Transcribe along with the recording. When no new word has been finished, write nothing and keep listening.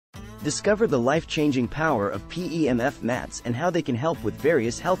Discover the life-changing power of PEMF mats and how they can help with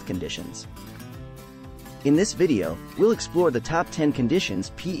various health conditions. In this video, we'll explore the top 10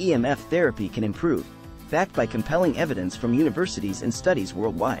 conditions PEMF therapy can improve, backed by compelling evidence from universities and studies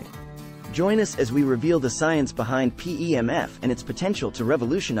worldwide. Join us as we reveal the science behind PEMF and its potential to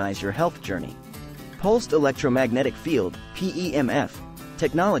revolutionize your health journey. Pulsed electromagnetic field, PEMF,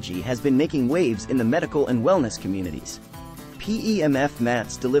 technology has been making waves in the medical and wellness communities. PEMF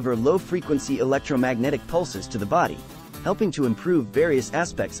mats deliver low-frequency electromagnetic pulses to the body, helping to improve various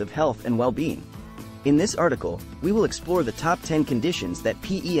aspects of health and well-being. In this article, we will explore the top 10 conditions that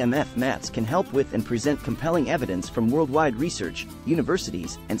PEMF mats can help with and present compelling evidence from worldwide research,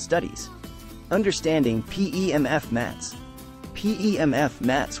 universities, and studies. Understanding PEMF mats. PEMF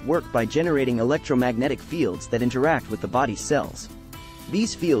mats work by generating electromagnetic fields that interact with the body's cells.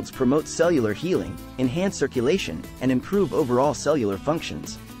 These fields promote cellular healing, enhance circulation, and improve overall cellular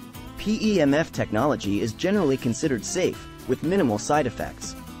functions. PEMF technology is generally considered safe, with minimal side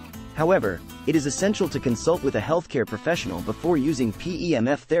effects. However, it is essential to consult with a healthcare professional before using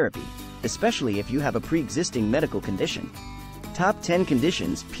PEMF therapy, especially if you have a pre-existing medical condition. Top 10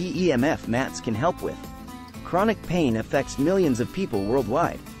 conditions PEMF mats can help with. Chronic pain affects millions of people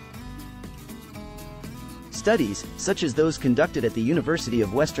worldwide. Studies, such as those conducted at the University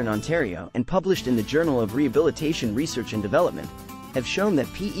of Western Ontario and published in the Journal of Rehabilitation Research and Development, have shown that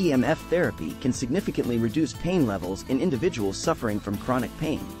PEMF therapy can significantly reduce pain levels in individuals suffering from chronic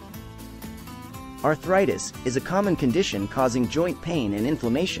pain. Arthritis is a common condition causing joint pain and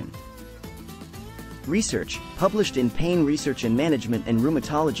inflammation. Research, published in Pain Research and Management and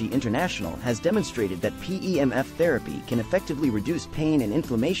Rheumatology International, has demonstrated that PEMF therapy can effectively reduce pain and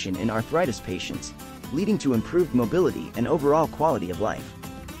inflammation in arthritis patients, leading to improved mobility and overall quality of life.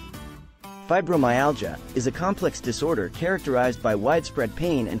 Fibromyalgia is a complex disorder characterized by widespread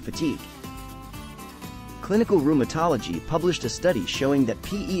pain and fatigue. Clinical Rheumatology published a study showing that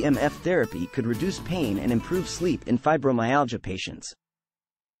PEMF therapy could reduce pain and improve sleep in fibromyalgia patients.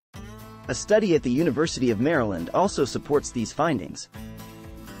 A study at the University of Maryland also supports these findings.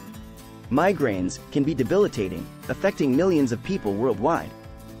 Migraines can be debilitating, affecting millions of people worldwide.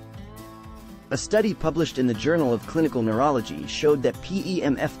 A study published in the Journal of Clinical Neurology showed that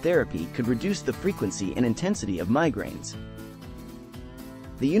PEMF therapy could reduce the frequency and intensity of migraines.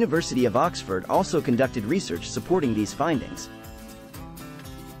 The University of Oxford also conducted research supporting these findings.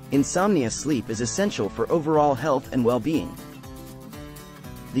 Insomnia. Sleep is essential for overall health and well-being.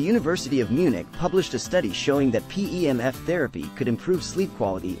 The University of Munich published a study showing that PEMF therapy could improve sleep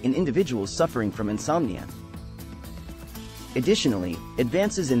quality in individuals suffering from insomnia. Additionally,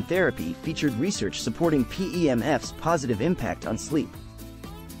 advances in therapy featured research supporting PEMF's positive impact on sleep.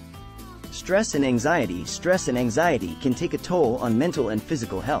 Stress and anxiety. Stress and anxiety can take a toll on mental and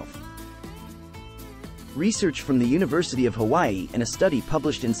physical health. Research from the University of Hawaii and a study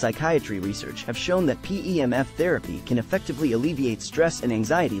published in Psychiatry Research have shown that PEMF therapy can effectively alleviate stress and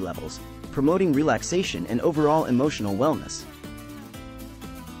anxiety levels, promoting relaxation and overall emotional wellness.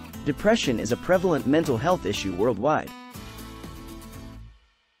 Depression is a prevalent mental health issue worldwide.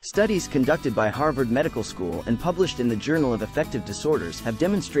 Studies conducted by Harvard Medical School and published in the Journal of Affective Disorders have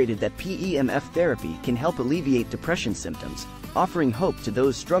demonstrated that PEMF therapy can help alleviate depression symptoms, offering hope to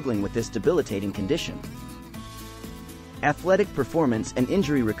those struggling with this debilitating condition. Athletic performance and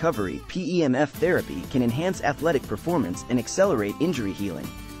injury recovery. PEMF therapy can enhance athletic performance and accelerate injury healing.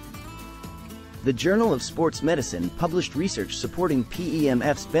 The Journal of Sports Medicine published research supporting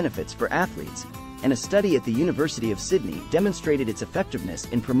PEMF's benefits for athletes, and a study at the University of Sydney demonstrated its effectiveness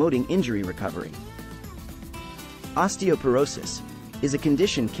in promoting injury recovery. Osteoporosis is a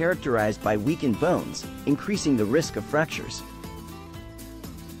condition characterized by weakened bones, increasing the risk of fractures.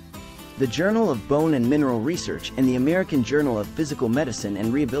 The Journal of Bone and Mineral Research and the American Journal of Physical Medicine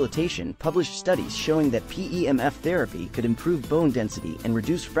and Rehabilitation published studies showing that PEMF therapy could improve bone density and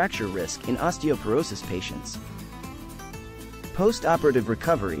reduce fracture risk in osteoporosis patients. Post-operative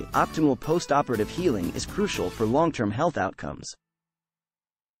recovery. Optimal post-operative healing is crucial for long-term health outcomes.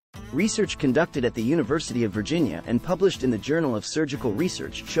 Research conducted at the University of Virginia and published in the Journal of Surgical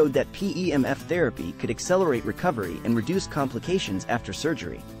Research showed that PEMF therapy could accelerate recovery and reduce complications after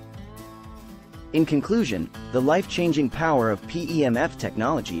surgery. In conclusion, the life-changing power of PEMF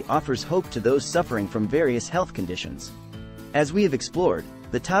technology offers hope to those suffering from various health conditions. As we have explored,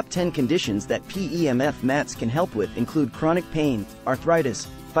 the top 10 conditions that PEMF mats can help with include chronic pain, arthritis,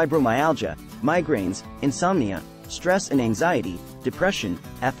 fibromyalgia, migraines, insomnia, stress and anxiety, depression,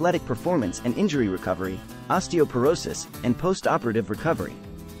 athletic performance and injury recovery, osteoporosis, and post-operative recovery.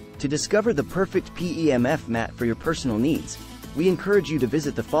 To discover the perfect PEMF mat for your personal needs, we encourage you to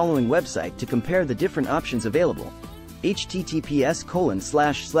visit the following website to compare the different options available: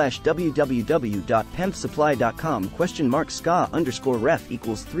 https://www.pempsupply.com ? SCA_ref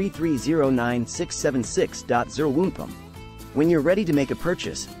equals 33096676.0 When you're ready to make a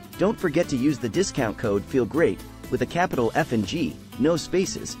purchase, don't forget to use the discount code FEELGREAT with a capital F and G, no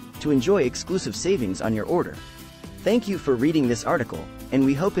spaces, to enjoy exclusive savings on your order. Thank you for reading this article, and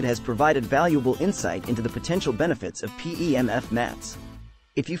we hope it has provided valuable insight into the potential benefits of PEMF mats.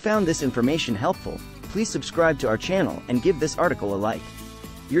 If you found this information helpful, please subscribe to our channel and give this article a like.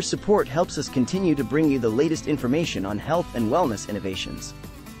 Your support helps us continue to bring you the latest information on health and wellness innovations.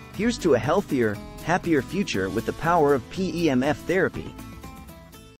 Here's to a healthier, happier future with the power of PEMF therapy.